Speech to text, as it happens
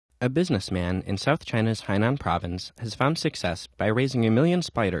A businessman in South China's Hainan province has found success by raising 1 million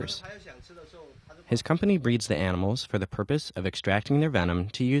spiders. His company breeds the animals for the purpose of extracting their venom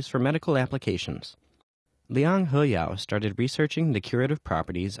to use for medical applications. Liang Heyao started researching the curative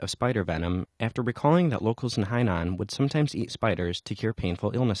properties of spider venom after recalling that locals in Hainan would sometimes eat spiders to cure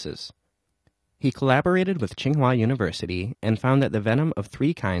painful illnesses. He collaborated with Tsinghua University and found that the venom of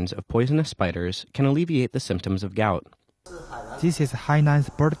 3 kinds of poisonous spiders can alleviate the symptoms of gout. This is Hainan's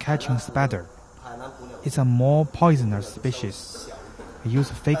bird-catching spider. It's a more poisonous species. We use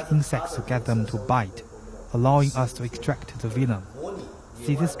fake insects to get them to bite, allowing us to extract the venom.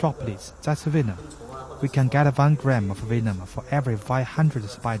 See these droplets? That's venom. We can get 1 gram of venom for every 500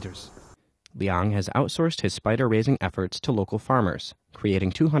 spiders. Liang has outsourced his spider-raising efforts to local farmers,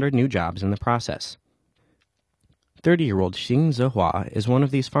 creating 200 new jobs in the process. 30-year-old Xing Zehua is one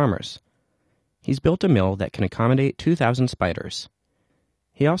of these farmers. He's built a mill that can accommodate 2,000 spiders.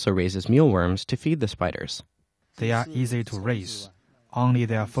 He also raises mealworms to feed the spiders. They are easy to raise, only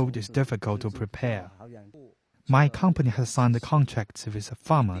their food is difficult to prepare. My company has signed contracts with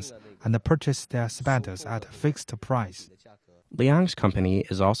farmers and purchased their spiders at a fixed price. Liang's company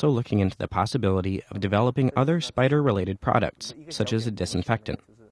is also looking into the possibility of developing other spider-related products, such as a disinfectant.